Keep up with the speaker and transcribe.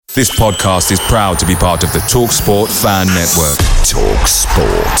This podcast is proud to be part of the TalkSport Fan Network.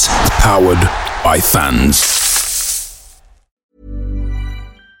 TalkSport. Powered by fans.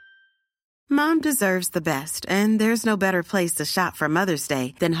 Mom deserves the best, and there's no better place to shop for Mother's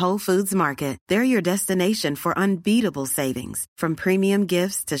Day than Whole Foods Market. They're your destination for unbeatable savings, from premium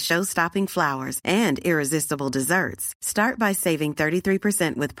gifts to show-stopping flowers and irresistible desserts. Start by saving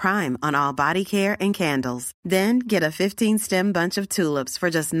 33% with Prime on all body care and candles. Then get a 15-stem bunch of tulips for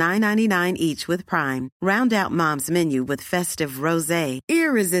just $9.99 each with Prime. Round out Mom's menu with festive rosé,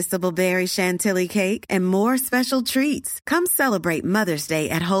 irresistible berry chantilly cake, and more special treats. Come celebrate Mother's Day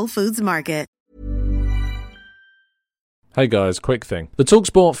at Whole Foods Market. Hey guys, quick thing. The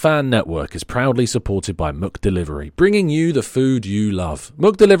TalkSport Fan Network is proudly supported by McDelivery, bringing you the food you love.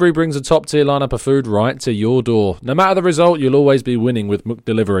 McDelivery brings a top-tier lineup of food right to your door. No matter the result, you'll always be winning with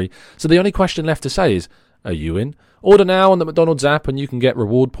McDelivery. So the only question left to say is, are you in? Order now on the McDonald's app and you can get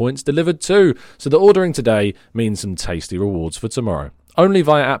reward points delivered too. So the ordering today means some tasty rewards for tomorrow. Only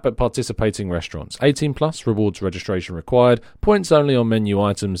via app at participating restaurants. 18 plus, rewards registration required. Points only on menu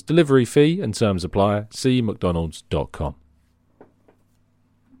items. Delivery fee and terms apply. See mcdonalds.com.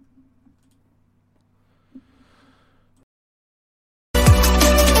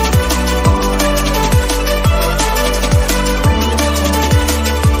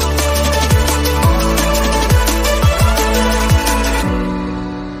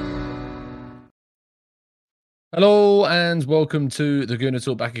 Hello and welcome to the Gooner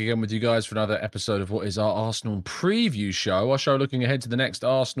Talk, back again with you guys for another episode of what is our Arsenal preview show. Our show looking ahead to the next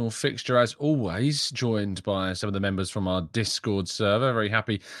Arsenal fixture, as always, joined by some of the members from our Discord server. Very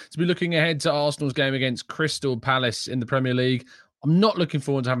happy to be looking ahead to Arsenal's game against Crystal Palace in the Premier League. I'm not looking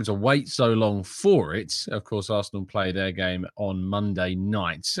forward to having to wait so long for it. Of course, Arsenal play their game on Monday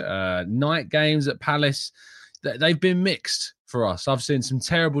night. Night games at Palace, they've been mixed for us. I've seen some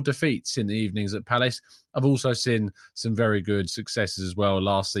terrible defeats in the evenings at Palace. I've also seen some very good successes as well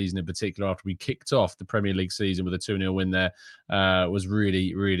last season, in particular, after we kicked off the Premier League season with a 2-0 win there. Was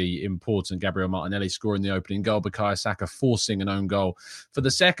really, really important. Gabriel Martinelli scoring the opening goal, Bukayo Saka forcing an own goal for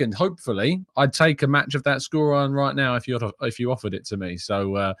the second. Hopefully, I'd take a match of that scoreline right now if you offered it to me.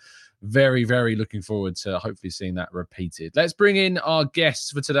 So very, very looking forward to hopefully seeing that repeated. Let's bring in our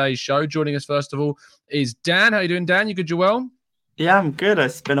guests for today's show. Joining us, first of all, is Dan. How are you doing, Dan? You good, you well? Yeah, I'm good.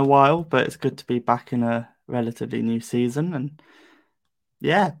 It's been a while, but it's good to be back in a relatively new season. And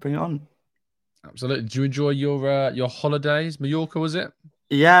yeah, bring it on. Absolutely. Did you enjoy your holidays? Mallorca, was it?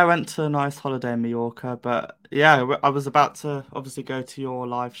 Yeah, I went to a nice holiday in Mallorca. But yeah, I was about to obviously go to your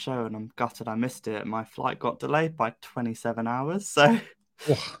live show and I'm gutted I missed it. My flight got delayed by 27 hours. So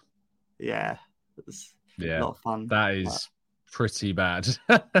yeah, it was a lot of fun. That is pretty bad.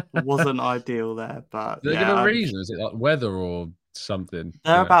 It wasn't ideal there, but Is there a reason? Is it like weather or something?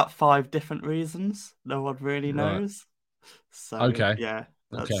 There are about 5 different reasons. No one really knows. So okay. Yeah.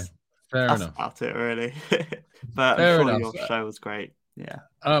 Fair enough. That's about it, really. But Fair I'm sure enough. Your show was great. Yeah.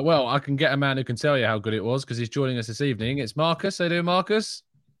 Well, I can get a man who can tell you how good it was because he's joining us this evening. It's Marcus. How you doing, Marcus?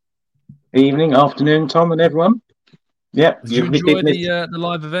 Evening, afternoon, Tom and everyone. Yep. Did you enjoy the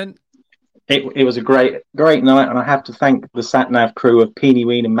live event? It was a great night, and I have to thank the SatNav crew of Peony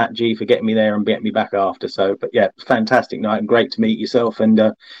Ween and Matt G for getting me there and getting me back after. So, but yeah, fantastic night and great to meet yourself and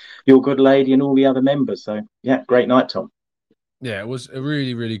your good lady and all the other members. So yeah, great night, Tom. Yeah, it was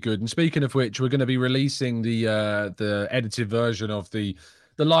really, really good. And speaking of which, we're going to be releasing the edited version of the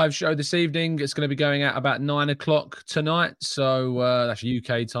live show this evening. It's going to be going out about 9 o'clock tonight. So that's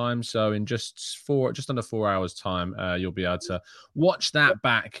UK time. So in just under 4 hours time, you'll be able to watch that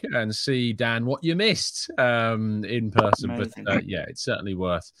back and see, Dan, what you missed in person. Amazing. But yeah, it's certainly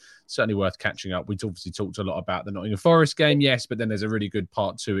worth catching up. We've obviously talked a lot about the Nottingham Forest game, yes, but then there's a really good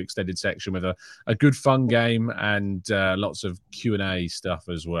part 2 extended section with a good fun game and lots of Q&A stuff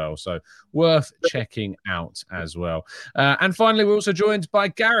as well. So worth checking out as well. And finally, we're also joined by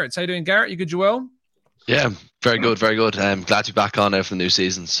Garrett. How you doing, Garrett? You good, Joel? Yeah, very good, very good. Glad to be back on there for the new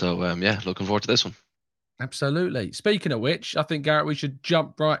season. So yeah, looking forward to this one. Absolutely. Speaking of which, I think, Garrett, we should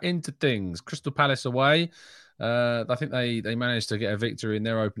jump right into things. Crystal Palace away. I think they managed to get a victory in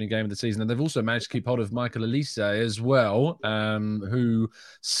their opening game of the season, and they've also managed to keep hold of Michael Olise as well, who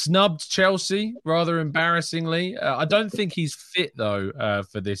snubbed Chelsea rather embarrassingly. I don't think he's fit, though,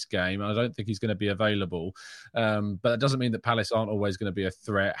 for this game. I don't think he's going to be available, but that doesn't mean that Palace aren't always going to be a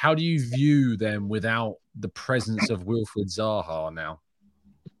threat. How do you view them without the presence of Wilfried Zaha now?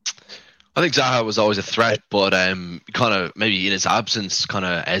 I think Zaha was always a threat, but kind of maybe in his absence, kind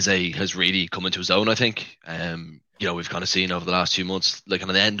of Eze has really come into his own, I think. We've kind of seen over the last few months, like on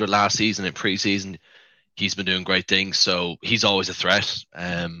the end of last season and pre-season, he's been doing great things, so he's always a threat.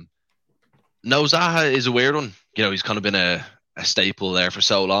 No, Zaha is a weird one. He's kind of been a staple there for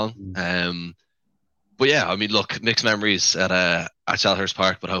so long. But yeah, I mean, look, mixed memories at Selhurst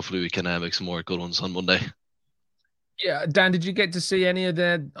Park, but hopefully we can make some more good ones on Monday. Yeah, Dan, did you get to see any of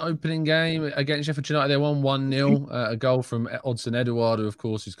their opening game against Sheffield United? They won 1-0, a goal from Odsonne Edouard, who, of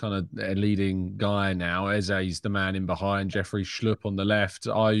course, is kind of their leading guy now. Eze's the man in behind, Jeffrey Schlupp on the left,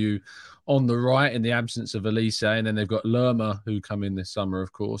 Ayew on the right in the absence of Elise. And then they've got Lerma, who come in this summer,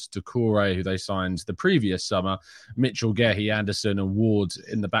 of course, Doucouré, who they signed the previous summer, Mitchell, Gehi, Anderson and Ward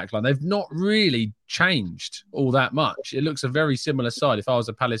in the back line. They've not really changed all that much. It looks a very similar side. If I was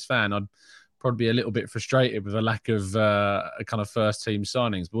a Palace fan, I'd probably be a little bit frustrated with a lack of kind of first team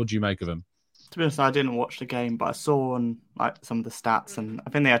signings. But what do you make of them? To be honest, I didn't watch the game, but I saw on some of the stats, and I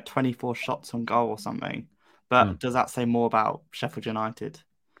think they had 24 shots on goal or something. But does that say more about Sheffield United?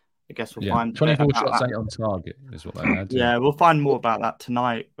 I guess we'll find 24 shots, 8 on target is what they had. Yeah, we'll find more about that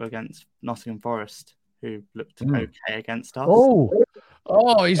tonight against Nottingham Forest, who looked okay against us.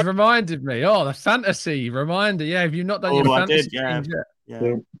 Oh, he's reminded me. Oh, the fantasy reminder. Yeah, have you not done your fantasy yet?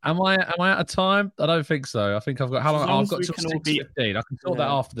 Yeah. Am I out of time? I don't think so. I think I've got how long? I've got till 6:15. I can sort that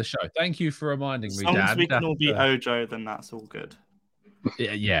after the show. Thank you for reminding me, Dan. As long as we can all beat Ojo, then that's all good.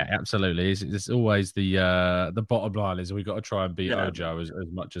 Yeah, absolutely. It's always the bottom line is we've got to try and beat Ojo as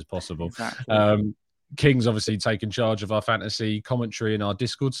much as possible. Exactly. King's obviously taken charge of our fantasy commentary in our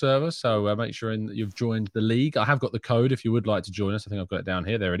Discord server, so make sure you've joined the league. I have got the code if you would like to join us. I think I've got it down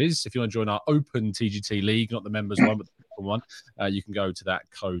here. There it is. If you want to join our open TGT league, not the members one, but the open one, you can go to that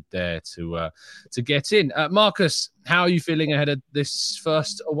code there to get in. Marcus, how are you feeling ahead of this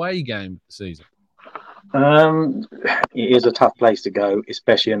first away game of the season? It is a tough place to go,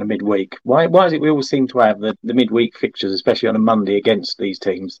 especially in a midweek. Why is it we always seem to have the midweek fixtures, especially on a Monday against these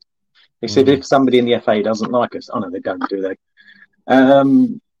teams? They said if somebody in the FA doesn't like us, they don't, do they?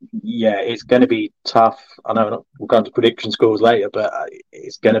 Yeah, it's going to be tough. I know we'll go into prediction scores later, but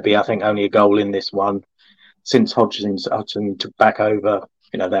it's going to be, I think, only a goal in this one. Since Hodgson took back over,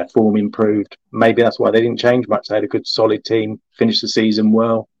 their form improved. Maybe that's why they didn't change much. They had a good, solid team, finished the season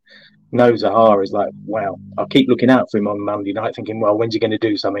well. No, Zaha is like, wow. I'll keep looking out for him on Monday night, thinking, well, when's he going to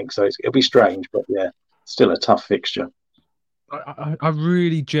do something? So it'll be strange, but yeah, still a tough fixture. I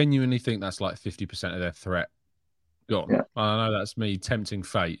really genuinely think that's like 50% of their threat gone. Yeah. I know that's me tempting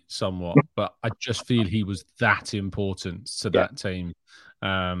fate somewhat, but I just feel he was that important to that team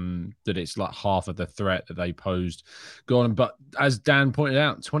that it's like half of the threat that they posed gone. But as Dan pointed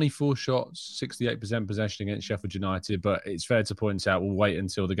out, 24 shots, 68% possession against Sheffield United. But it's fair to point out we'll wait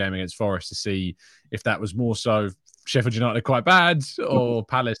until the game against Forest to see if that was more so Sheffield United are quite bad or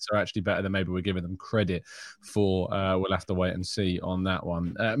Palace are actually better than maybe we're giving them credit for. We'll have to wait and see on that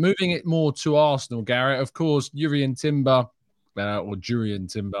one. Moving it more to Arsenal, Garrett, of course, Jurrien Timber, or Jurrien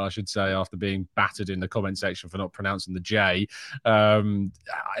Timber, I should say, after being battered in the comment section for not pronouncing the J. I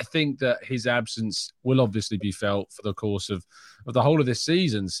think that his absence will obviously be felt for the course of the whole of this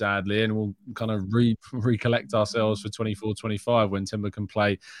season, sadly, and we'll kind of recollect ourselves for 24-25 when Timber can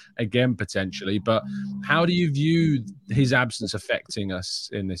play again, potentially. But how do you view his absence affecting us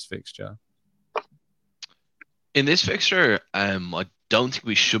in this fixture? In this fixture, I don't think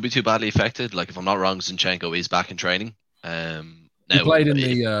we should be too badly affected. Like, if I'm not wrong, Zinchenko is back in training. He played in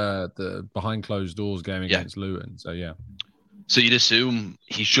the behind closed doors game against Luton, so yeah. So you'd assume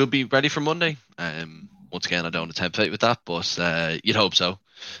he should be ready for Monday. Once again, I don't want to tempt fate with that, but you'd hope so.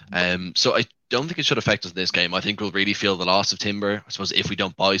 So I don't think it should affect us in this game. I think we'll really feel the loss of Timber, I suppose, if we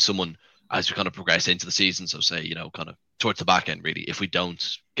don't buy someone as we kind of progress into the season. So say, kind of towards the back end, really, if we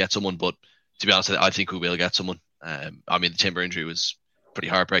don't get someone. But to be honest, I think we will get someone. I mean, the Timber injury was pretty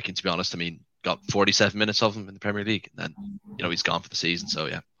heartbreaking, to be honest. I mean, got 47 minutes of him in the Premier League, and then he's gone for the season. So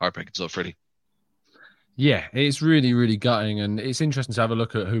yeah, heartbreaking stuff, really. Yeah, it's really, really gutting, and it's interesting to have a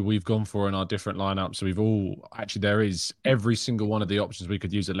look at who we've gone for in our different lineups. So we've all there is every single one of the options we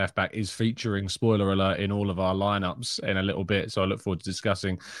could use at left back is featuring, spoiler alert, in all of our lineups in a little bit. So I look forward to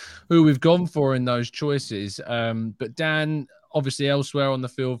discussing who we've gone for in those choices. But Dan, obviously elsewhere on the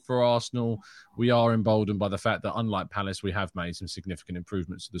field for Arsenal, we are emboldened by the fact that, unlike Palace, we have made some significant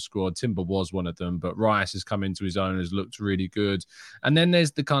improvements to the squad. Timber was one of them, but Rice has come into his own, has looked really good. And then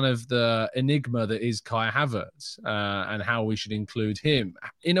there's the kind of the enigma that is Kai Havertz and how we should include him.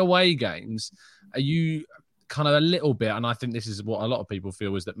 In away games, are you kind of a little bit, and I think this is what a lot of people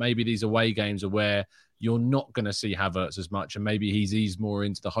feel, is that maybe these away games are where you're not going to see Havertz as much, and maybe he's eased more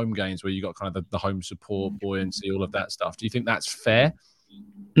into the home games where you got kind of the home support, buoyancy, all of that stuff. Do you think that's fair?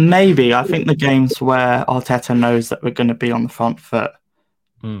 Maybe. I think the games where Arteta knows that we're going to be on the front foot,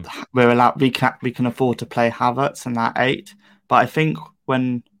 we can afford to play Havertz in that 8. But I think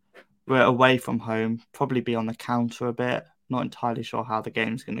when we're away from home, probably be on the counter a bit. Not entirely sure how the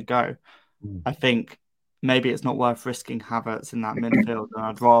game's going to go. I think maybe it's not worth risking Havertz in that midfield, and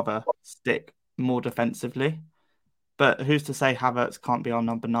I'd rather stick more defensively. But who's to say Havertz can't be our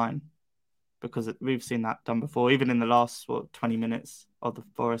number 9? Because we've seen that done before, even in the last 20 minutes of the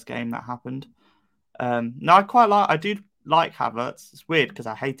Forest game that happened. No, I do like Havertz. It's weird because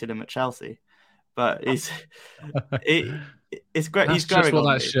I hated him at Chelsea, but it's great. That's He's just going what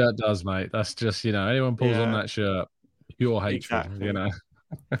on that me. shirt does, mate. That's just, anyone pulls on that shirt, pure hatred, Exactly.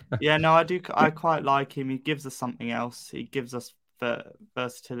 Yeah, no, I do. I quite like him. He gives us something else. He gives us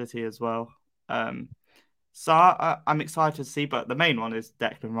versatility as well. So I'm excited to see. But the main one is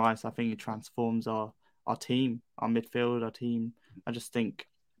Declan Rice. I think he transforms our team, our midfield, our team. I just think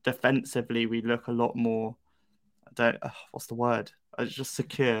defensively we look a lot more. What's the word? It's just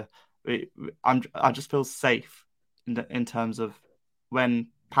secure. I just feel safe in terms of when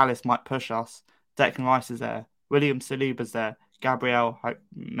Palace might push us. Declan Rice is there. William Saliba's there. Gabriel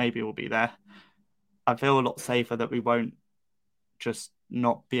maybe will be there. I feel a lot safer that we won't just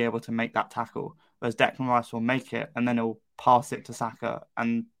not be able to make that tackle. Whereas Declan Rice will make it and then he'll pass it to Saka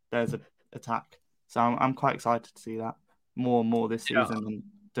and there's an attack. So I'm quite excited to see that more and more this season and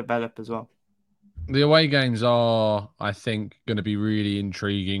develop as well. The away games are, I think, going to be really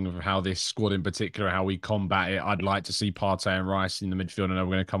intriguing of how this squad in particular, how we combat it. I'd like to see Partey and Rice in the midfield. I know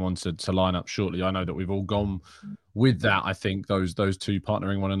we're going to come on to line up shortly. I know that we've all gone with that. I think those two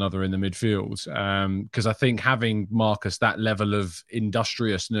partnering one another in the midfield. Because I think having Marcus that level of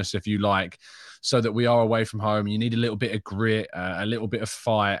industriousness, if you like, so that we are away from home, you need a little bit of grit, a little bit of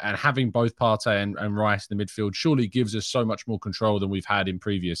fight, and having both Partey and Rice in the midfield surely gives us so much more control than we've had in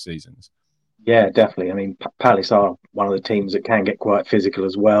previous seasons. Yeah, definitely. I mean, Palace are one of the teams that can get quite physical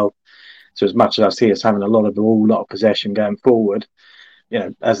as well. So as much as I see us having a lot of possession going forward,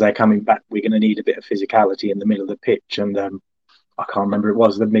 as they're coming back, we're going to need a bit of physicality in the middle of the pitch. And I can't remember, it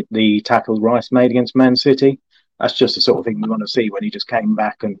was the tackle Rice made against Man City. That's just the sort of thing we want to see when he just came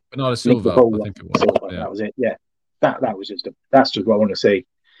back and Bernardo Silva, I think it was. Yeah. That was it. Yeah, that's just what I want to see.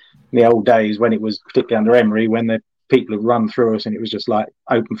 In the old days when it was particularly under Emery, when the people had run through us and it was just like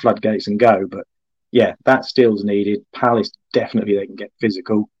open floodgates and go. But yeah, that still's needed. Palace, definitely they can get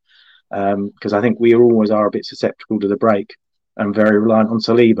physical because I think we always are a bit susceptible to the break and very reliant on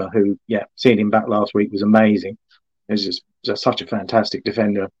Saliba, who, seeing him back last week was amazing. He's just such a fantastic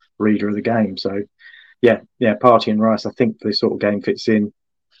defender, reader of the game. So Partey and Rice, I think this sort of game fits in.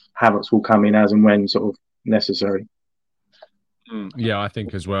 Havertz will come in as and when sort of necessary. Yeah, I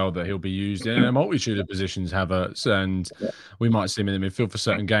think as well that he'll be used in a multitude of positions, Havertz, and we might see him in the midfield for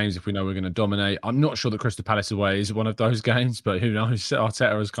certain games if we know we're going to dominate. I'm not sure that Crystal Palace away is one of those games, but who knows?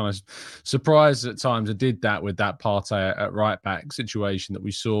 Arteta was kind of surprised at times and did that with that Partey at right back situation that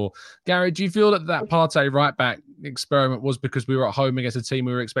we saw. Gary, do you feel that Partey right back experiment was because we were at home against a team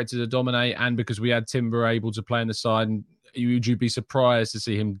we were expected to dominate and because we had Timber able to play on the side? And would you be surprised to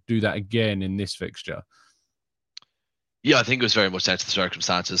see him do that again in this fixture? Yeah, I think it was very much down to the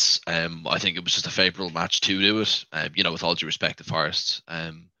circumstances. I think it was just a favourable match to do it. With all due respect to Forest,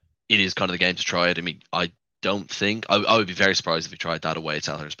 it is kind of the game to try it. I mean, I don't think I would be very surprised if we tried that away at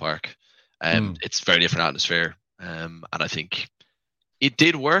Selhurst Park. It's a very different atmosphere, and I think it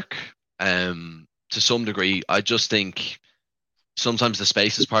did work to some degree. I just think sometimes the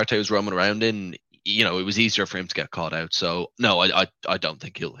spaces Partey was roaming around in, it was easier for him to get caught out. So no, I don't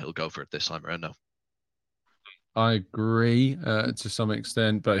think he'll go for it this time around. No. I agree to some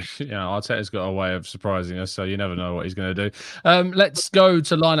extent, but Arteta's got a way of surprising us, so you never know what he's going to do. Let's go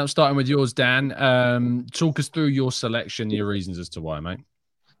to lineup, starting with yours, Dan. Talk us through your selection, your reasons as to why, mate.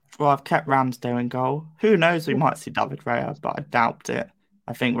 Well, I've kept Ramsdale in goal. Who knows? We might see David Raya, but I doubt it.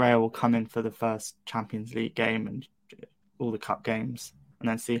 I think Raya will come in for the first Champions League game and all the cup games, and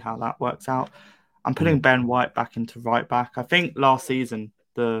then see how that works out. I'm putting Ben White back into right back. I think last season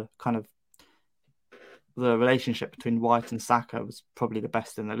the relationship between White and Saka was probably the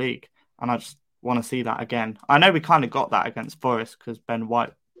best in the league. And I just want to see that again. I know we kind of got that against Forest because Ben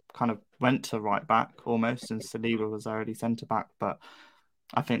White kind of went to right back almost and Saliba was already centre back. But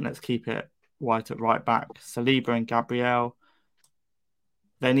I think let's keep it White at right back. Saliba and Gabriel,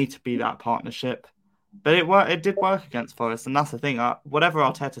 they need to be that partnership. But it did work against Forest. And that's the thing. Whatever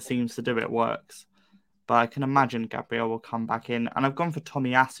Arteta seems to do, it works. But I can imagine Gabriel will come back in. And I've gone for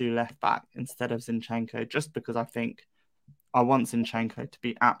Tomiyasu left back instead of Zinchenko, just because I think I want Zinchenko to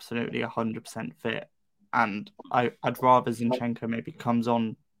be absolutely 100% fit. And I'd rather Zinchenko maybe comes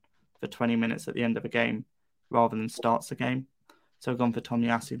on for 20 minutes at the end of a game rather than starts the game. So I've gone for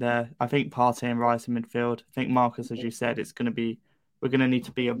Tomiyasu there. I think Partey and Rice in midfield. I think Marcus, as you said, we're going to need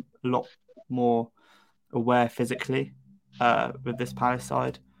to be a lot more aware physically with this Palace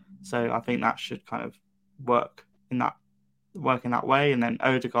side. So I think that should kind of work in that way. And then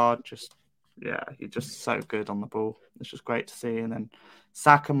Odegaard, he's just so good on the ball. It's just great to see. And then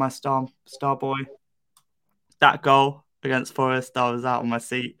Saka, my star boy. That goal against Forest, I was out on my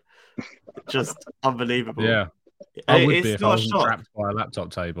seat. Just unbelievable. Yeah. I would be if I wasn't trapped by a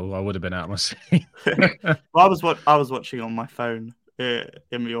laptop table. I would have been out of my seat. Well, I was watching on my phone in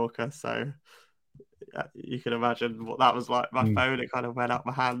Mallorca, so you can imagine what that was like. My phone, it kind of went out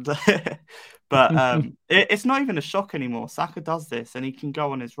my hand. But it's not even a shock anymore. Saka does this, and he can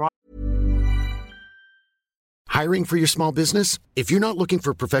go on his right. Hiring for your small business? If you're not looking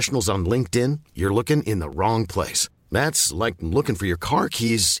for professionals on LinkedIn, you're looking in the wrong place. That's like looking for your car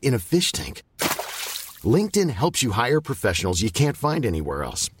keys in a fish tank. LinkedIn helps you hire professionals you can't find anywhere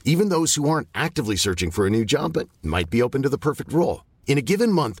else, even those who aren't actively searching for a new job but might be open to the perfect role. In a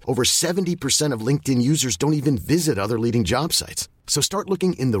given month, over 70% of LinkedIn users don't even visit other leading job sites. So start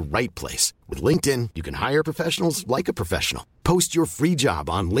looking in the right place. With LinkedIn, you can hire professionals like a professional. Post your free job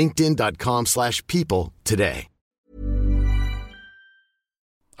on linkedin.com/people today.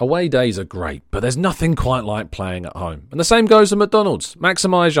 Away days are great, but there's nothing quite like playing at home. And the same goes for McDonald's.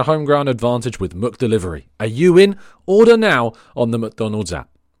 Maximise your home ground advantage with McDelivery. Are you in? Order now on the McDonald's app.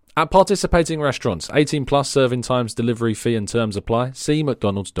 At participating restaurants, 18 plus serving times, delivery fee and terms apply. See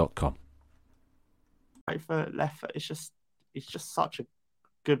mcdonalds.com. Right foot, left foot. He's just such a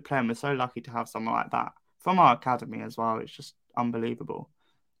good player. And we're so lucky to have someone like that from our academy as well. It's just unbelievable.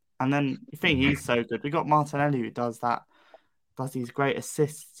 And then you think he's so good. We got Martinelli who does these great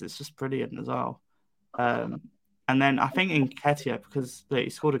assists. It's just brilliant as well. And then I think Nketiah, because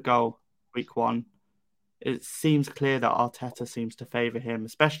he scored a goal week 1, it seems clear that Arteta seems to favour him,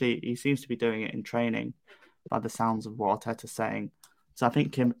 especially he seems to be doing it in training by the sounds of what Arteta's saying. So I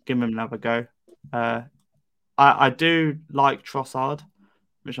think give him another go. I do like Trossard,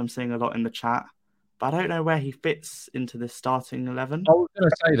 which I'm seeing a lot in the chat, but I don't know where he fits into this starting 11. I was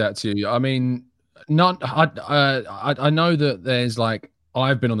going to say that to you. I mean, I know that there's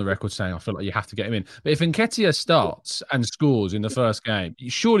I've been on the record saying I feel like you have to get him in. But if Nketiah starts and scores in the first game,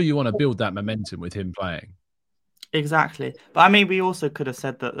 surely you want to build that momentum with him playing. Exactly. But I mean, we also could have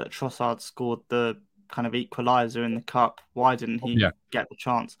said that Trossard scored the kind of equaliser in the cup. Why didn't he get the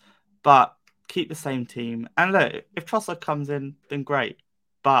chance? But keep the same team. And look, if Trossard comes in, then great.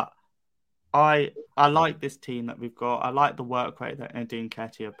 But I like this team that we've got. I like the work rate that Eddie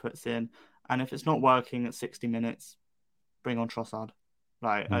Nketiah puts in. And if it's not working at 60 minutes, bring on Trossard.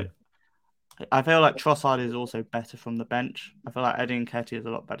 I feel like Trossard is also better from the bench. I feel like Eddie Nketiah is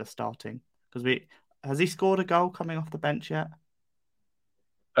a lot better starting. Has he scored a goal coming off the bench yet?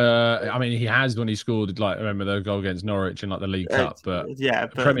 I mean, he has when he scored. Remember the goal against Norwich in the League Cup, but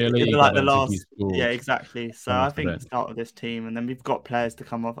but Premier League, the last, exactly. So I think the start of this team, and then we've got players to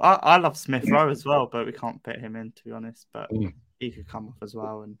come off. I love Smith Rowe as well, but we can't fit him in, to be honest. But he could come off as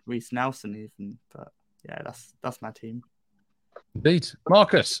well, and Reece Nelson even. But yeah, that's my team. Indeed.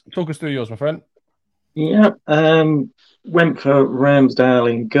 Marcus, talk us through yours, my friend. Yeah, went for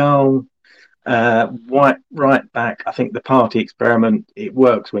Ramsdale in goal. White right back. I think the Partey experiment, it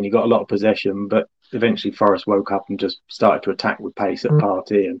works when you got a lot of possession, but eventually Forest woke up and just started to attack with pace at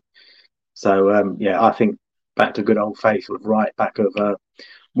Partey. And so, I think back to good old faithful right back of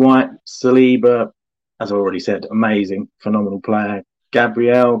White. Saliba, as I already said, amazing, phenomenal player.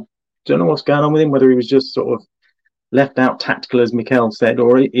 Gabriel, don't know what's going on with him, whether he was just sort of left out tactical, as Mikel said,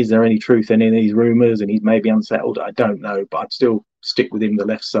 or is there any truth in any of these rumours and he's maybe unsettled? I don't know, but I'd still stick with him the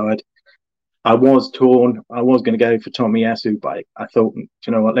left side. I was torn. I was going to go for Tomiyasu, but I thought, you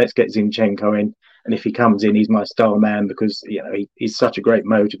know what, let's get Zinchenko in. And if he comes in, he's my star man because he's such a great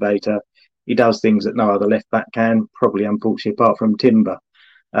motivator. He does things that no other left back can, probably unfortunately apart from Timber.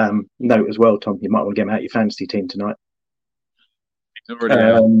 Note as well, Tom, you might want to get him out of your fantasy team tonight. He's already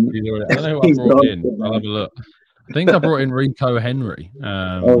out. I don't know what I brought in. I'll have a look. I think I brought in Rico Henry.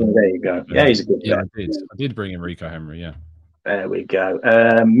 There you go. Yeah, he's a good player. Yeah, I did bring in Rico Henry, yeah. There we go.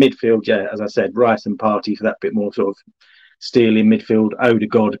 Midfield, as I said, Rice and Partey for that bit more sort of steely midfield.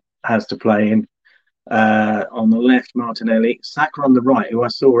 Odegaard has to play in. On the left, Martinelli. Saka on the right, who I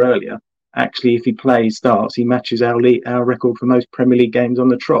saw earlier. Actually, if he starts, he matches our record for most Premier League games on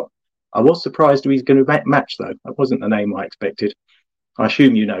the trot. I was surprised he's going to match, though. That wasn't the name I expected. I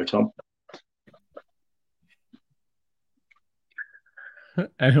assume you know, Tom.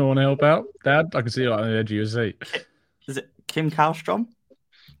 Anyone want to help out? Dad, I can see you on the edge of your seat. Is it Kim Kallstrom?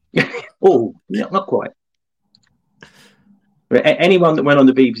 Oh, yeah, not quite. Anyone that went on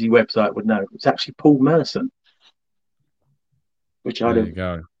the BBC website would know it's actually Paul Merson, which I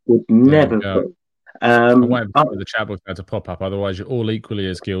would never put. I'm waiting for the chat box to pop up. Otherwise, you're all equally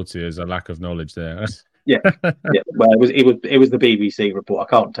as guilty as a lack of knowledge there. yeah. Well, it was the BBC report. I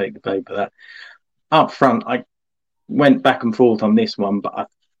can't take the bait for that. Up front, I went back and forth on this one, but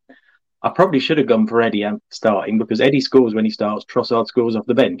I probably should have gone for Eddie starting, because Eddie scores when he starts. Trossard scores off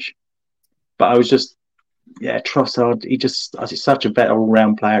the bench. But I was just, Trossard. He's such a better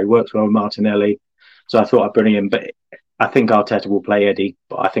all-round player. He works well with Martinelli, so I thought I'd bring him. But I think Arteta will play Eddie,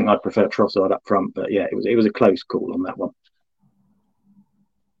 but I think I'd prefer Trossard up front. But yeah, it was a close call on that one.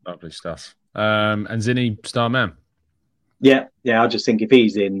 Lovely stuff. And Zinni, star man. Yeah. I just think if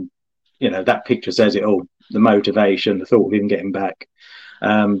he's in, that picture says it all. The motivation, the thought of him getting back.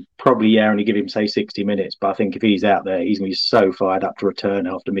 Probably only give him say 60 minutes, but I think if he's out there, he's going to be so fired up to return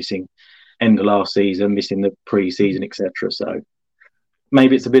after missing end of last season, missing the pre-season, etc. So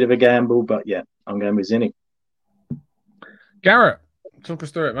maybe it's a bit of a gamble, but yeah, I'm going with Zinni. Garrett, talk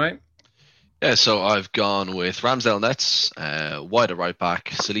us through it, mate. Yeah, so I've gone with Ramsdale Nets, wide at right back,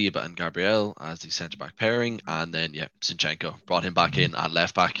 Saliba and Gabriel as the centre back pairing, and then Zinchenko, brought him back in at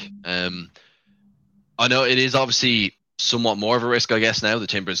left back. I know it is obviously somewhat more of a risk, I guess, now the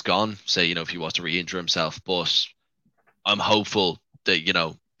Timber's gone, say, if he was to re-injure himself, but I'm hopeful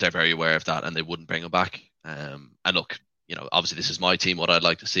that, they're very aware of that and they wouldn't bring him back. And look, obviously this is my team, what I'd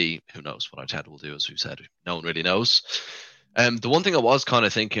like to see. Who knows what Arteta will do, as we've said. No one really knows. The one thing I was kind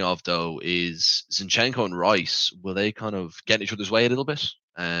of thinking of, though, is Zinchenko and Rice, will they kind of get in each other's way a little bit?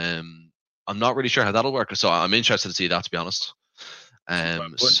 I'm not really sure how that'll work, so I'm interested to see that, to be honest.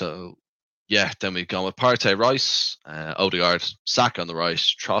 So, yeah, then we've gone with Partey, Rice, Odegaard, Saka on the right,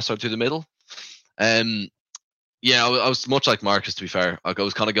 Trossard through the middle. I was much like Marcus, to be fair. I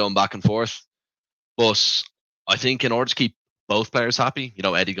was kind of going back and forth. But I think in order to keep both players happy,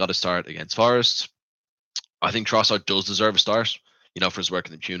 Eddie got a start against Forest. I think Trossard does deserve a start, for his work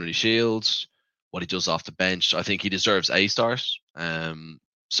in the Community Shields, what he does off the bench. I think he deserves a start.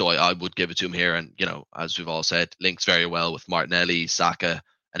 So I would give it to him here. And, as we've all said, links very well with Martinelli, Saka,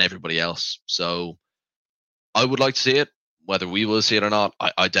 and everybody else. So I would like to see it. Whether we will see it or not,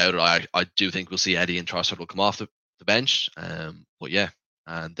 I doubt it. I do think we'll see Eddie and Trossard will come off the bench. But yeah,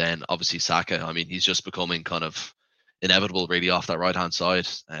 and then obviously Saka, he's just becoming kind of inevitable really off that right-hand side.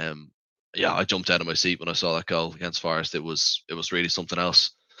 I jumped out of my seat when I saw that goal against Forest. It was really something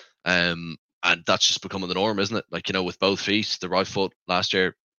else. And that's just becoming the norm, isn't it? Like, with both feet, the right foot last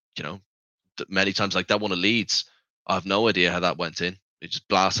year, many times like that one of Leeds, I have no idea how that went in. He just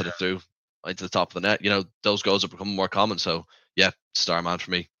blasted it through into the top of the net. Those goals are becoming more common. So, yeah, star man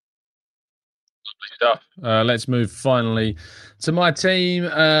for me. Let's move finally to my team.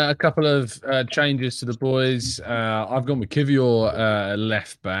 A couple of changes to the boys. I've gone with Kivior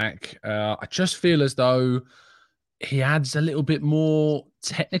left back. I just feel as though he adds a little bit more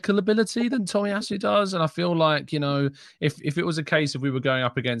technical ability than Tomiyasu does. And I feel like, if it was a case of we were going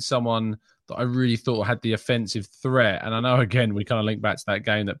up against someone that I really thought had the offensive threat, and I know, again, we kind of link back to that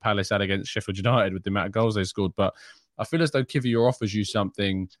game that Palace had against Sheffield United with the amount of goals they scored, but I feel as though Kivior offers you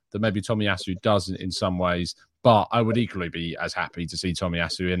something that maybe Tomiyasu doesn't in some ways, but I would equally be as happy to see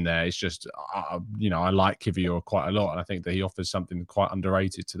Tomiyasu in there. It's just, I like Kivior quite a lot, and I think that he offers something quite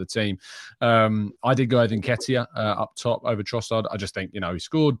underrated to the team. I did go with Nketiah up top over Trossard. I just think, he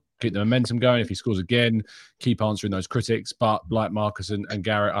scored, keep the momentum going. If he scores again, keep answering those critics. But like Marcus and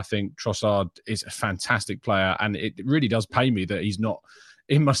Garrett, I think Trossard is a fantastic player, and it really does pay me that he's not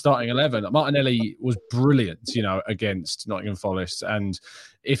in my starting 11. Martinelli was brilliant, against Nottingham Forest. And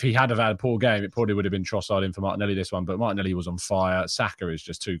if he had a poor game, it probably would have been Trossard in for Martinelli this one. But Martinelli was on fire. Saka is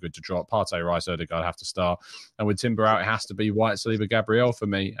just too good to drop. Partey, Rice, Odegaard have to start. And with Timber out, it has to be White, Saliba, Gabriel for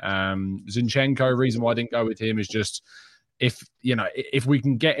me. Zinchenko, reason why I didn't go with him is just, if we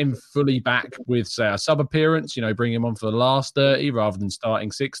can get him fully back with, say, a sub appearance, bring him on for the last 30 rather than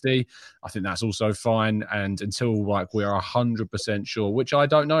starting 60, I think that's also fine. And until we are 100% sure, which I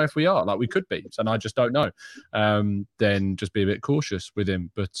don't know if we are, we could be, and I just don't know, then just be a bit cautious with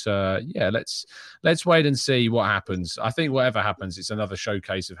him. But let's wait and see what happens. I think whatever happens, it's another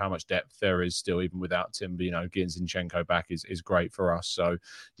showcase of how much depth there is still, even without Timber. Getting Zinchenko back is great for us. So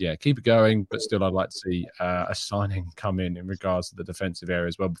yeah, keep it going. But still, I'd like to see a signing come in regards to the defensive area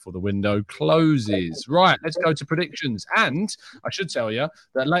as well before the window closes. Right, let's go to predictions. And I should tell you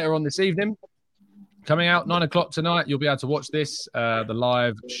that later on this evening, Coming out 9 o'clock tonight, you'll be able to watch this, the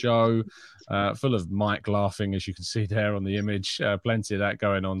live show, full of Mike laughing, as you can see there on the image. Plenty of that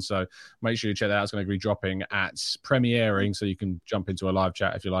going on. So make sure you check that out. It's going to be dropping at premiering, so you can jump into a live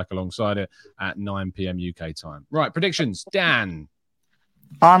chat if you like alongside it at 9 p.m. UK time. Right, predictions. Dan.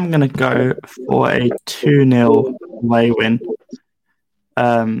 I'm going to go for a 2-0 away win.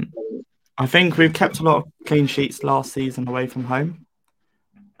 I think we've kept a lot of clean sheets last season away from home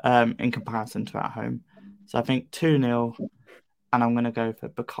in comparison to at home. So I think 2-0, and I'm going to go for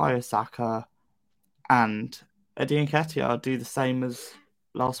Bukayo Saka and Eddie Nketiah. I'll do the same as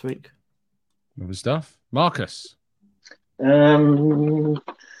last week. Good stuff. Marcus. I'm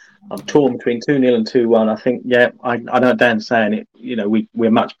torn between 2-0 and 2-1. I think, I know Dan's saying it. You know,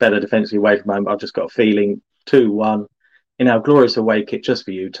 we're much better defensively away from home, but I've just got a feeling 2-1 in our glorious away kit just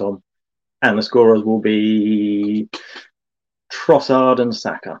for you, Tom. And the scorers will be Trossard and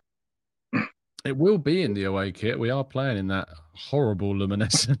Saka. It will be in the away kit. We are playing in that horrible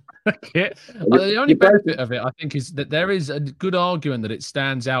luminescent kit. The only benefit of it, I think, is that there is a good argument that it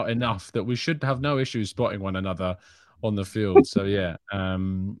stands out enough that we should have no issues spotting one another on the field. So, yeah.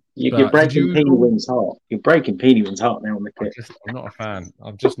 You're breaking Penywin's heart. You're breaking Penywin's heart now on the kit. I'm not a fan.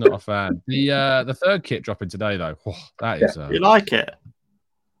 I'm just not a fan. The third kit dropping today, though. That is... You like it?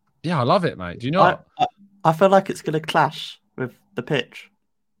 Yeah, I love it, mate. Do you not? I feel like it's going to clash with the pitch.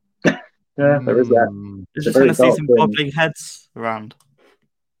 Yeah, there is that. You're just going to see some bobbling heads around.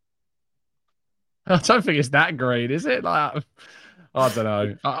 I don't think it's that green, is it? Like, I don't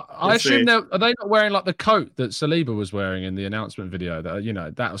know. I assume are they not wearing like the coat that Saliba was wearing in the announcement video?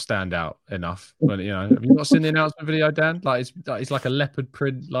 That that'll stand out enough. But have you not seen the announcement video, Dan? Like it's like a leopard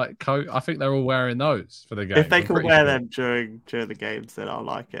print like coat. I think they're all wearing those for the game. If they can wear them during the games, then I'll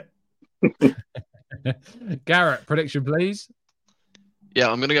like it. Garrett, prediction, please. Yeah,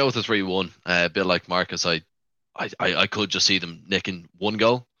 I'm going to go with a 3-1. A bit like Marcus, I could just see them nicking one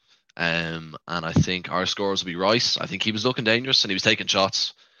goal. And I think our scores will be Rice. I think he was looking dangerous and he was taking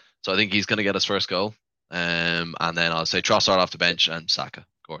shots. So I think he's going to get his first goal. And then I'll say Trossard off the bench and Saka,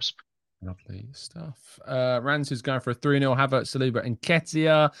 of course. Lovely stuff. Rans is going for a 3-0. Havertz, Saliba, and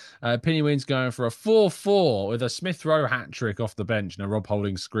Nketiah. Penywin's going for a 4-4 with a Smith Rowe hat trick off the bench and a Rob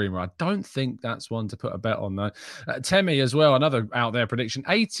Holding screamer. I don't think that's one to put a bet on, though. Temi as well, another out there prediction.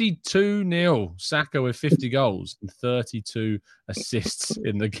 82-0. Saka with 50 goals and 32 assists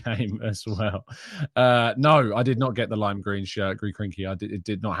in the game as well. No, I did not get the lime green shirt, Green Crinky. It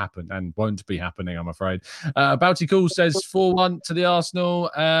did not happen and won't be happening, I'm afraid. Bounty Cool says 4-1 to the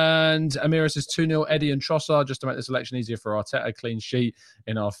Arsenal, and Amira says 2-0 Eddie and Trossard, just to make the selection easier for Arteta. Clean sheet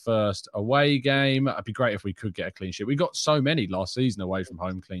in our first away game. It'd be great if we could get a clean sheet. We got so many last season away from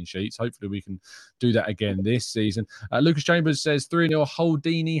home clean sheets. Hopefully we can do that again this season. Lucas Chambers says 3-0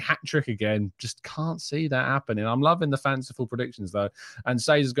 Holdini hat trick again. Just can't see that happening. I'm loving the fanciful predictions though. And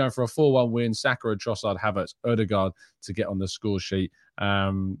Sayers going for a 4-1 win. Saka and Trossard, Havertz, Ødegaard to get on the score sheet.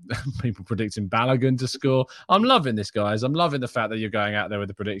 People predicting Balogun to score. I'm loving this, guys. I'm loving the fact that you're going out there with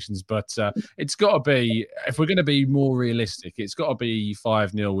the predictions, but it's got to be, if we're going to be more realistic, it's got to be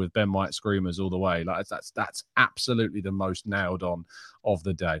 5-0 with Ben White screamers all the way. Like that's absolutely the most nailed on of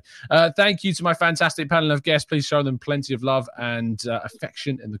the day. Thank you to my fantastic panel of guests. Please show them plenty of love and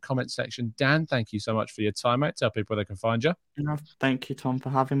affection in the comment section. Dan, thank you so much for your time, mate. Tell people where they can find you. Thank you, Tom, for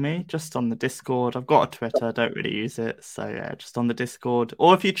having me. Just on the Discord. I've got a Twitter, I don't really use it, so yeah, just on the Discord.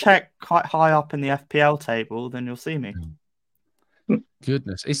 Or if you check quite high up in the FPL table, then you'll see me.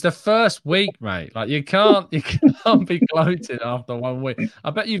 Goodness, it's the first week, mate. Like you can't be gloating after 1 week. I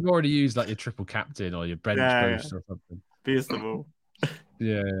bet you've already used like your triple captain or your bench boost or something. Feasible.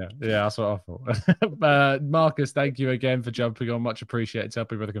 Yeah, that's what I thought. Marcus, thank you again for jumping on. Much appreciated. Tell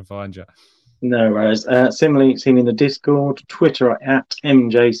people where they can find you. No worries. Similarly, seen in the Discord, Twitter at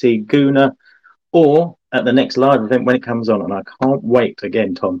MJCGooner, or at the next live event when it comes on. And I can't wait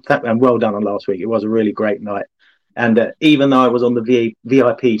again, Tom. And well done on last week. It was a really great night. And even though I was on the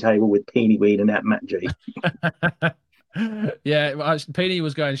VIP table with Penyween and that Matt G. Yeah, Peeny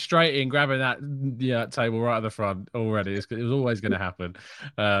was going straight in, grabbing that table right at the front already. It was always going to happen.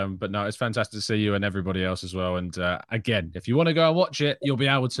 But no, it's fantastic to see you and everybody else as well. And again, if you want to go and watch it, you'll be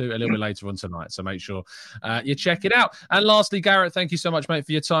able to a little bit later on tonight. So make sure you check it out. And lastly, Garrett, thank you so much, mate,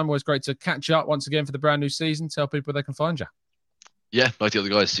 for your time. Always great to catch up once again for the brand new season. Tell people they can find you. Yeah, like the other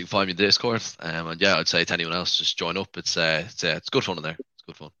guys, you can find me in the Discord. And yeah, I'd say to anyone else, just join up. It's good fun in there. It's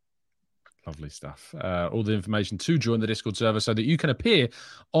good fun. Lovely stuff. All the information to join the Discord server so that you can appear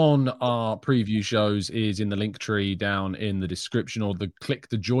on our preview shows is in the link tree down in the description, or click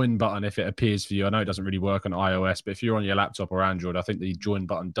the join button if it appears for you. I know it doesn't really work on iOS, but if you're on your laptop or Android, I think the join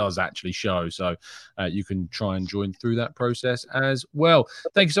button does actually show. So you can try and join through that process as well.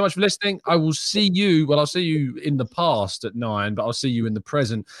 Thank you so much for listening. I will see you. Well, I'll see you in the past at 9, but I'll see you in the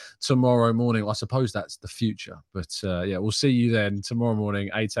present tomorrow morning. I suppose that's the future. But we'll see you then tomorrow morning,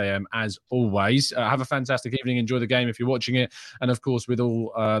 8 a.m. as always. Have a fantastic evening. Enjoy the game if you're watching it. And of course, with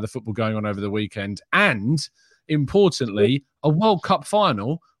all the football going on over the weekend, and importantly, a World Cup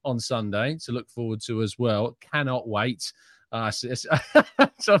final on Sunday to look forward to as well. Cannot wait.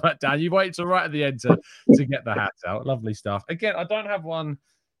 So Dan, you wait till right at the end to get the hat out. Lovely stuff. Again, I don't have one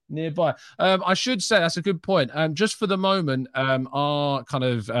nearby. I should say that's a good point. Just for the moment, our kind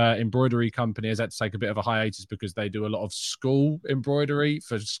of embroidery company has had to take a bit of a hiatus because they do a lot of school embroidery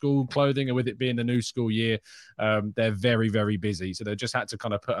for school clothing, and with it being the new school year, they're very, very busy. So they just had to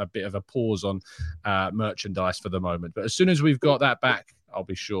kind of put a bit of a pause on merchandise for the moment. But as soon as we've got that back, I'll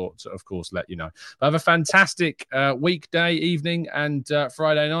be sure to, of course, let you know. But have a fantastic weekday, evening, and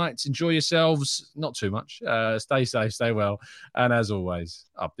Friday night. Enjoy yourselves. Not too much. Stay safe, stay well. And as always,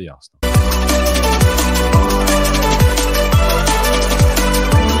 up the Arsenal.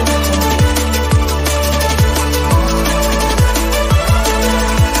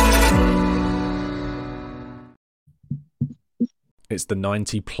 It's the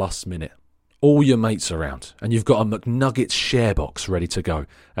 90-plus minute. All your mates around, and you've got a McNuggets share box ready to go,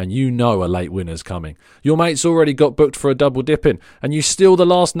 and you know a late winner's coming. Your mate's already got booked for a double dipping, and you steal the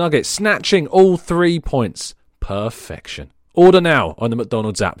last nugget, snatching all 3 points. Perfection. Order now on the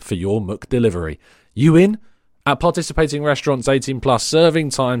McDonald's app for your McDelivery. You in? At participating restaurants, 18 plus,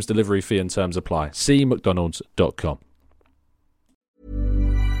 serving times, delivery fee and terms apply. See mcdonalds.com.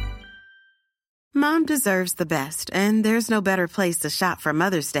 Mom deserves the best, and there's no better place to shop for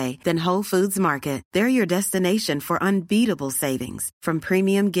Mother's Day than Whole Foods Market. They're your destination for unbeatable savings, from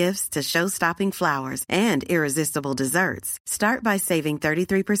premium gifts to show-stopping flowers and irresistible desserts. Start by saving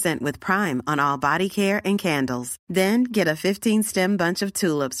 33% with Prime on all body care and candles. Then get a 15-stem bunch of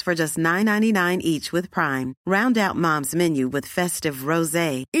tulips for just $9.99 each with Prime. Round out Mom's menu with festive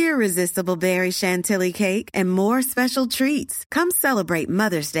rosé, irresistible berry chantilly cake, and more special treats. Come celebrate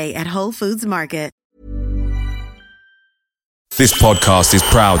Mother's Day at Whole Foods Market. This podcast is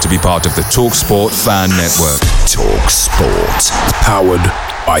proud to be part of the TalkSport Fan Network. TalkSport.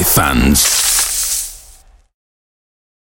 Powered by fans.